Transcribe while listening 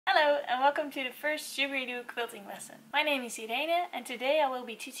Hello and welcome to the first Sugaridoo quilting lesson. My name is Irene and today I will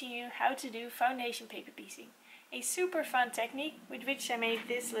be teaching you how to do foundation paper piecing. A super fun technique with which I made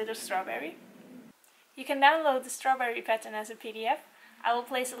this little strawberry. You can download the strawberry pattern as a PDF. I will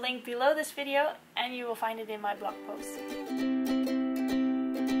place a link below this video and you will find it in my blog post.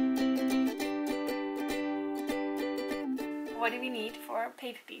 What do we need for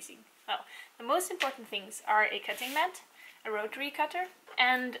paper piecing? Well, the most important things are a cutting mat, a rotary cutter,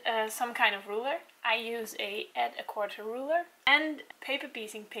 and some kind of ruler. I use a @ ruler and paper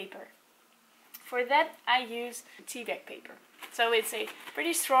piecing paper. For that I use tea bag paper. So it's a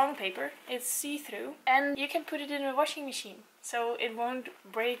pretty strong paper, it's see-through, and you can put it in a washing machine so it won't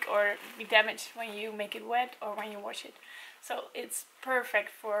break or be damaged when you make it wet or when you wash it. So it's perfect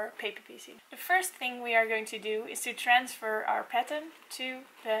for paper piecing. The first thing we are going to do is to transfer our pattern to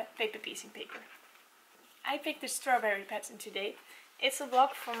the paper piecing paper. I picked the strawberry pattern today. It's a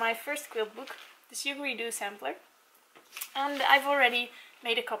block from my first quilt book, the Sugaridoo Sampler, and I've already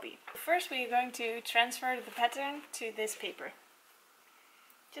made a copy. First we are going to transfer the pattern to this paper.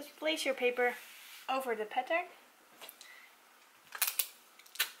 Just place your paper over the pattern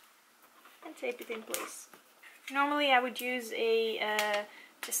and tape it in place. Normally I would use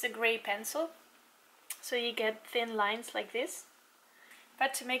just a grey pencil, so you get thin lines like this.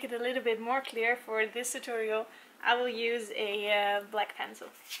 But to make it a little bit more clear for this tutorial, I will use a black pencil.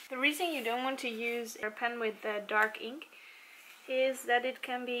 The reason you don't want to use a pen with dark ink is that it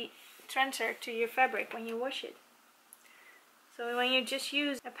can be transferred to your fabric when you wash it. So when you just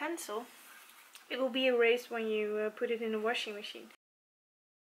use a pencil, it will be erased when you put it in the washing machine.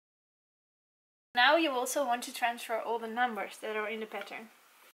 Now you also want to transfer all the numbers that are in the pattern.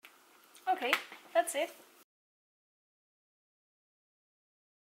 Okay, that's it.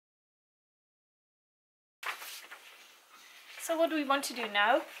 So what we want to do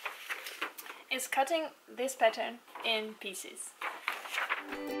now is cutting this pattern in pieces.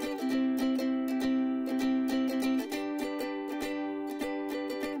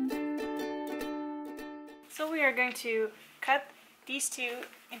 So we are going to cut these two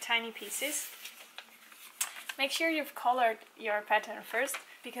in tiny pieces. Make sure you've colored your pattern first,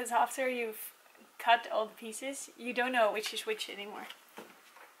 because after you've cut all the pieces, you don't know which is which anymore.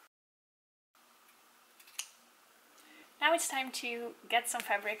 Now it's time to get some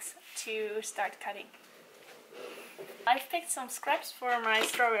fabrics to start cutting. I've picked some scraps for my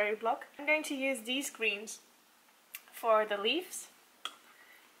strawberry block. I'm going to use these greens for the leaves,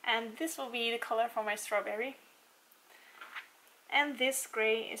 and this will be the color for my strawberry. And this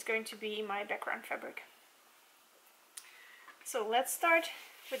grey is going to be my background fabric. So let's start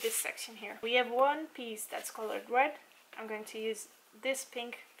with this section here. We have one piece that's colored red. I'm going to use this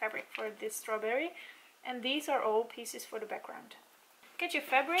pink fabric for this strawberry. And these are all pieces for the background. Get your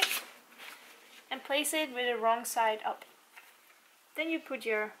fabric and place it with the wrong side up. Then you put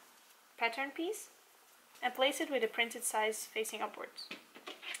your pattern piece and place it with the printed size facing upwards.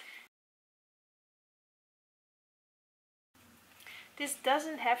 This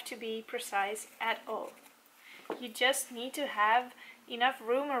doesn't have to be precise at all. You just need to have enough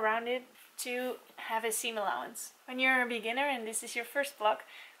room around it to have a seam allowance. When you're a beginner and this is your first block,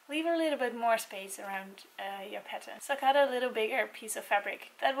 leave a little bit more space around your pattern. So cut a little bigger piece of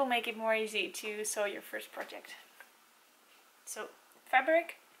fabric. That will make it more easy to sew your first project. So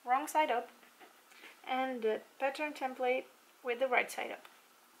fabric, wrong side up, and the pattern template with the right side up.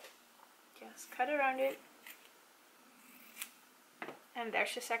 Just cut around it. And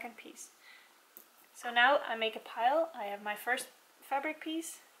there's your second piece. So now I make a pile. I have my first fabric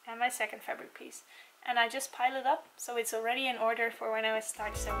piece and my second fabric piece. And I just pile it up so it's already in order for when I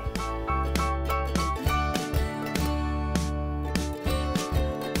start sewing.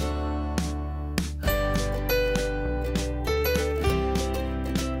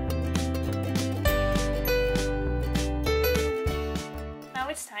 Now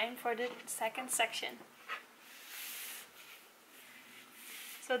it's time for the second section.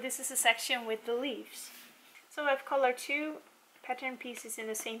 So this is a section with the leaves. So I've colored two pattern pieces in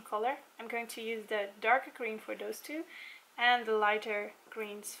the same color. I'm going to use the darker green for those two and the lighter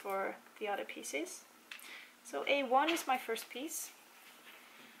greens for the other pieces. So A1 is my first piece.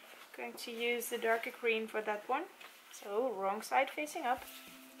 I'm going to use the darker green for that one. So wrong side facing up.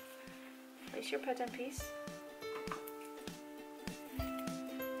 Place your pattern piece.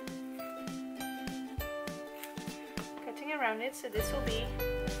 Cutting around it, so this will be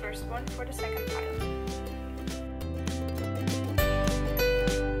the first one for the second pile.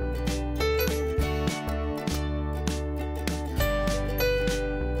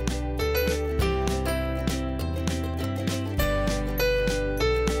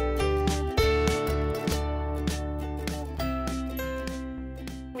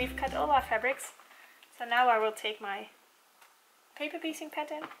 all our fabrics. So now I will take my paper piecing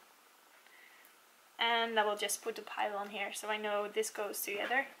pattern and I will just put a pile on here so I know this goes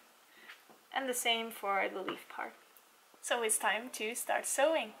together. And the same for the leaf part. So it's time to start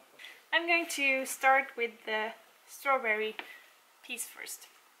sewing. I'm going to start with the strawberry piece first.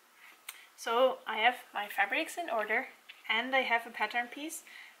 So I have my fabrics in order and I have a pattern piece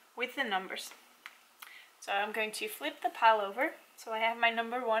with the numbers. So I'm going to flip the pile over. So I have my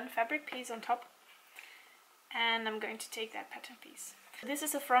number 1 fabric piece on top and I'm going to take that pattern piece. This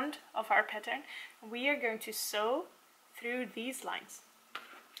is the front of our pattern. We are going to sew through these lines.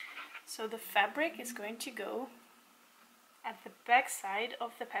 So the fabric is going to go at the back side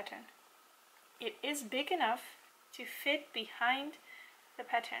of the pattern. It is big enough to fit behind the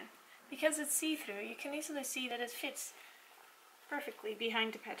pattern. Because it's see-through, you can easily see that it fits perfectly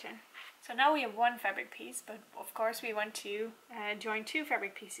behind the pattern. So now we have 1 fabric piece, but of course we want to join 2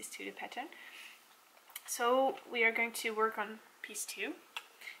 fabric pieces to the pattern. So we are going to work on piece 2.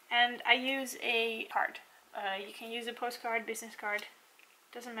 And I use a card. You can use a postcard, business card,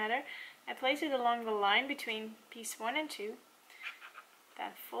 doesn't matter. I place it along the line between piece 1 and 2.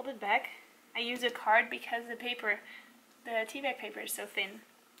 Then fold it back. I use a card because the paper, the tea bag paper is so thin.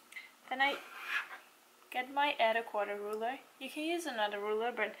 Then I get my add a quarter ruler. You can use another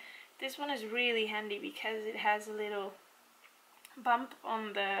ruler, but this one is really handy because it has a little bump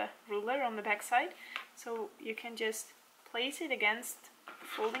on the ruler on the back side. So you can just place it against the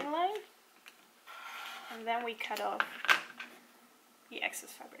folding line and then we cut off the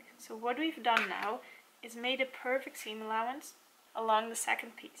excess fabric. So what we've done now is made a perfect seam allowance along the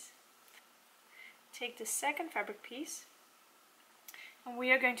second piece. Take the second fabric piece and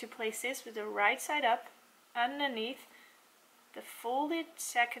we are going to place this with the right side up underneath the folded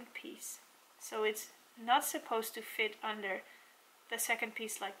second piece. So it's not supposed to fit under the second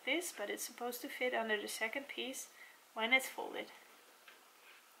piece like this, but it's supposed to fit under the second piece when it's folded.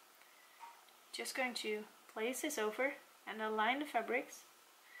 Just going to place this over and align the fabrics.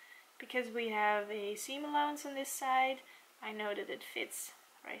 Because we have a seam allowance on this side, I know that it fits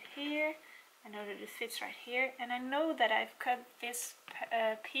right here, I know that it fits right here, and I know that I've cut this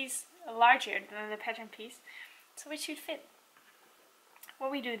piece larger than the pattern piece, so it should fit.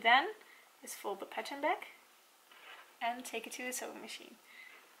 What we do then is fold the pattern back and take it to the sewing machine.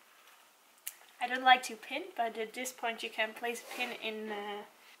 I don't like to pin, but at this point you can place a pin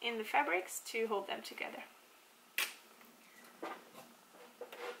in the fabrics to hold them together.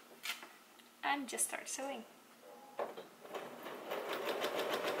 And just start sewing.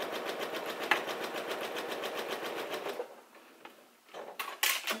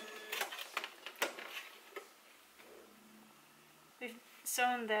 We've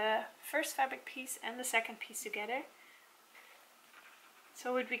sewn the first fabric piece and the second piece together.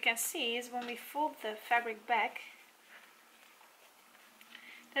 So what we can see is when we fold the fabric back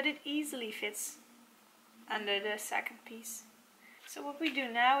that it easily fits under the second piece. So what we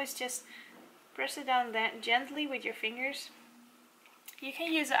do now is just press it down gently with your fingers. You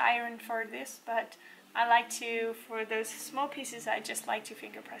can use an iron for this, but I like to, for those small pieces, I just like to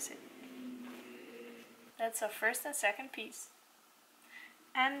finger press it. That's our first and second piece.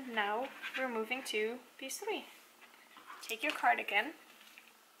 And now we're moving to piece 3. Take your card again,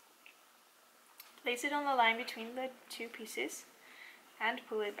 place it on the line between the 2 pieces and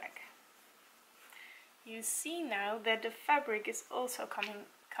pull it back. You see now that the fabric is also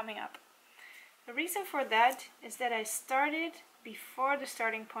coming up. The reason for that is that I started before the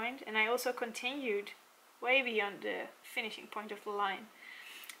starting point and I also continued way beyond the finishing point of the line.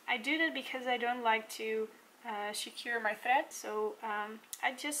 I do that because I don't like to secure my thread, so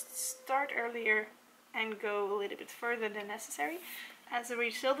I just start earlier and go a little bit further than necessary. As a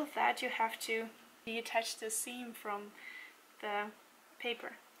result of that, you have to detach the seam from the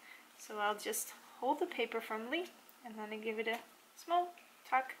paper. So I'll just hold the paper firmly and then I give it a small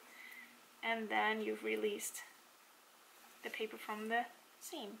tuck, and then you've released the paper from the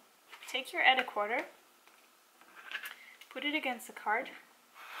seam. Take your add a quarter, put it against the card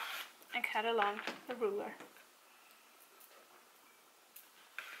and cut along the ruler.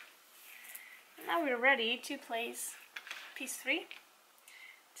 Now we're ready to place piece 3.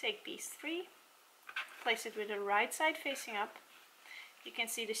 Take piece 3, place it with the right side facing up. You can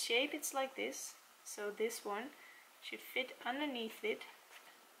see the shape, it's like this. So this one should fit underneath it.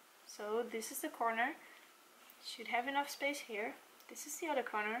 So this is the corner, should have enough space here. This is the other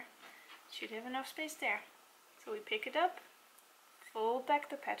corner, should have enough space there. So we pick it up, fold back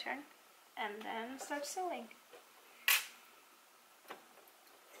the pattern, and then start sewing.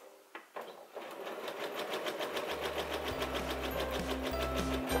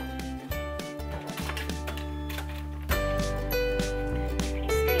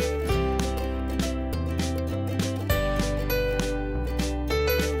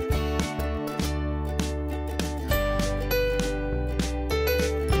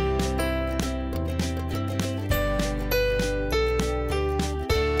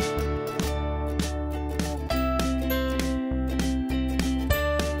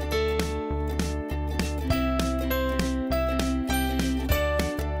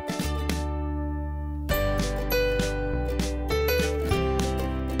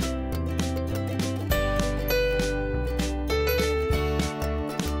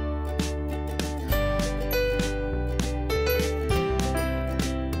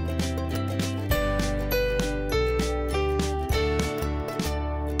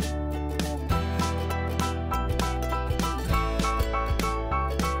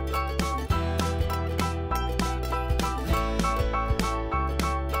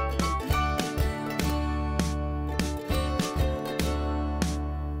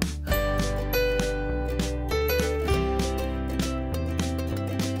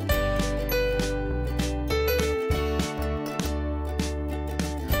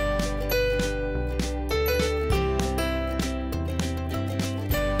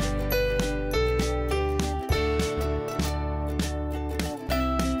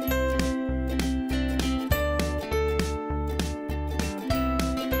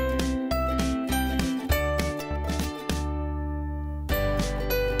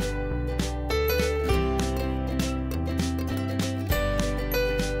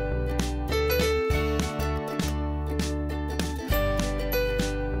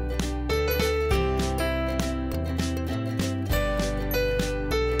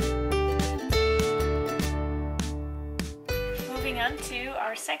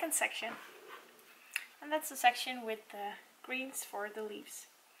 second section, and that's the section with the greens for the leaves.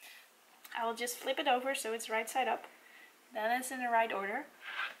 I will just flip it over so it's right side up, then it's in the right order.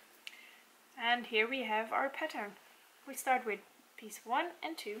 And here we have our pattern. We start with piece 1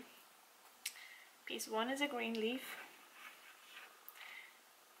 and 2. Piece 1 is a green leaf.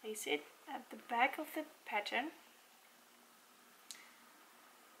 Place it at the back of the pattern.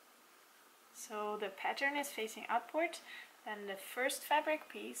 So the pattern is facing upward, then the first fabric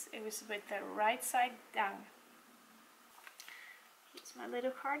piece, it was with the right side down. Here's my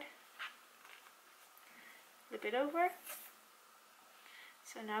little card. Flip it over.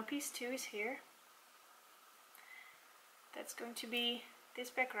 So now piece 2 is here. That's going to be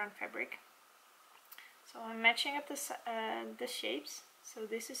this background fabric. So I'm matching up the shapes. So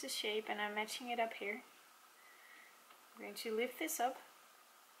this is a shape and I'm matching it up here. I'm going to lift this up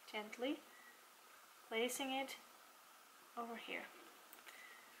gently, placing it over here.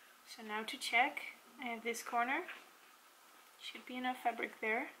 So now to check, I have this corner. Should be enough fabric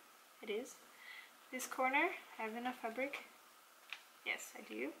there. It is. This corner, have enough fabric. Yes, I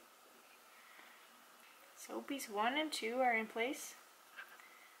do. So piece 1 and 2 are in place.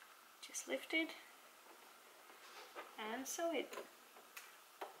 Just lift it and sew it.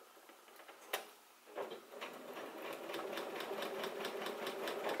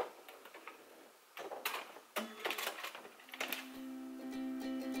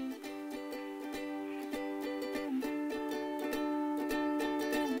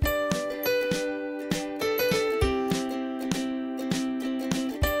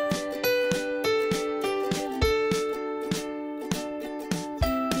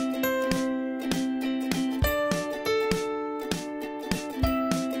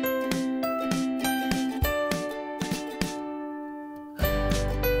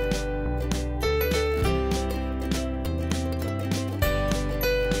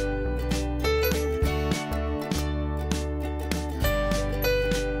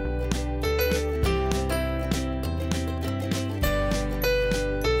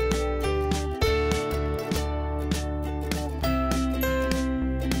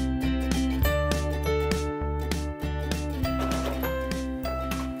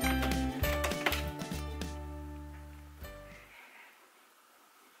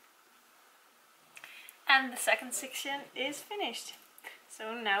 And the second section is finished.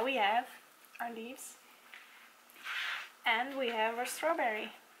 So now we have our leaves and we have our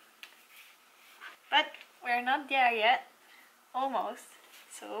strawberry. But we're not there yet, almost.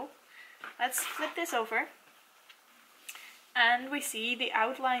 So let's flip this over and we see the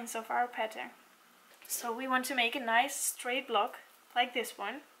outlines of our pattern. So we want to make a nice straight block like this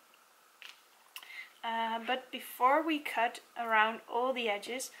one. But before we cut around all the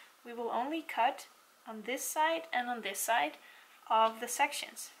edges, we will only cut on this side and on this side of the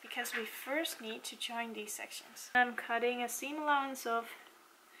sections, because we first need to join these sections. I'm cutting a seam allowance of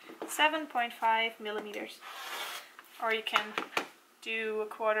 7.5 millimeters, or you can do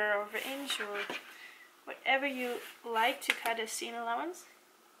 1/4 of an inch or whatever you like to cut a seam allowance.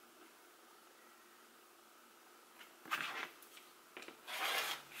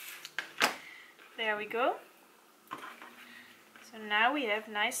 There we go. So now we have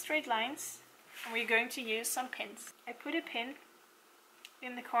nice straight lines. And we're going to use some pins. I put a pin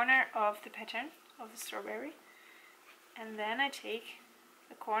in the corner of the pattern of the strawberry, and then I take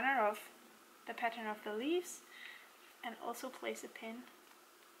the corner of the pattern of the leaves and also place a pin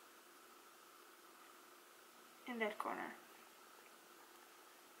in that corner.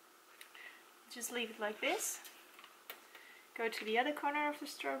 Just leave it like this. Go to the other corner of the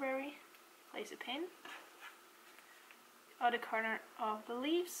strawberry, place a pin, other corner of the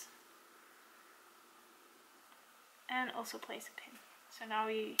leaves, and also place a pin. So now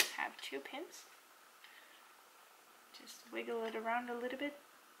we have 2 pins. Just wiggle it around a little bit.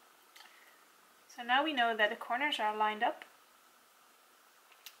 So now we know that the corners are lined up.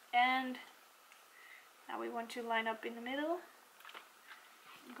 And now we want to line up in the middle.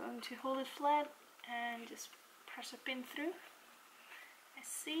 I'm going to hold it flat and just press a pin through. I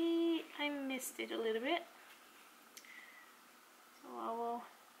see I missed it a little bit. So I will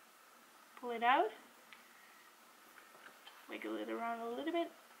pull it out. Wiggle it around a little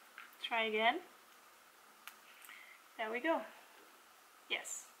bit. Try again. There we go.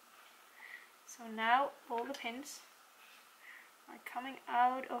 Yes. So now all the pins are coming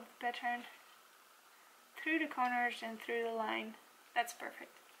out of the pattern through the corners and through the line. That's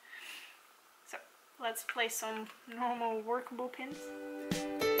perfect. So let's place some normal workable pins.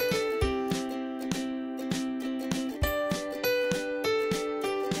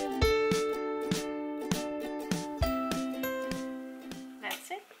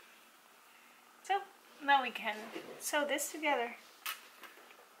 That's it. now we can sew this together.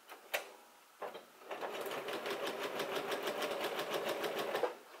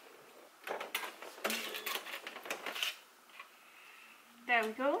 There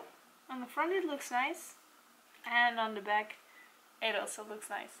we go. On the front it looks nice, and on the back it also looks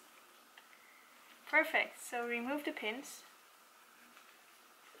nice. Perfect. So remove the pins.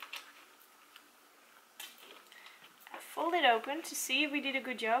 Fold it open to see if we did a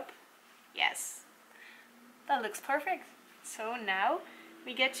good job. Yes, that looks perfect. So now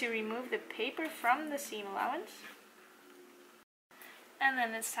we get to remove the paper from the seam allowance. And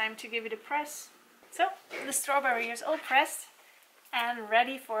then it's time to give it a press. So the strawberry is all pressed and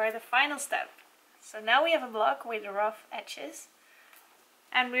ready for the final step. So now we have a block with rough edges,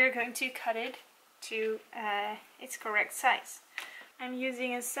 and we're going to cut it to its correct size. I'm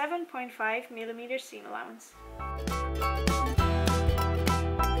using a 7.5mm seam allowance.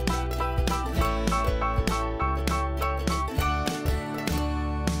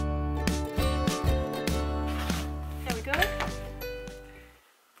 There we go.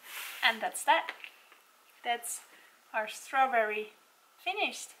 And that's that. That's our strawberry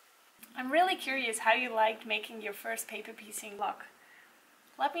finished. I'm really curious how you liked making your first paper piecing block.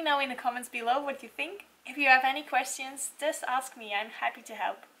 Let me know in the comments below what you think. If you have any questions, just ask me, I'm happy to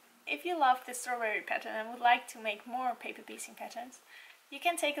help. If you love the strawberry pattern and would like to make more paper piecing patterns, you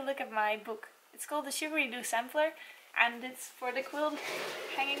can take a look at my book. It's called the Sugaridoo Sampler, and it's for the quilt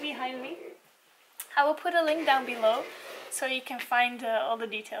hanging behind me. I will put a link down below so you can find all the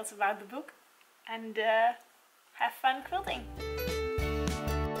details about the book, and have fun quilting!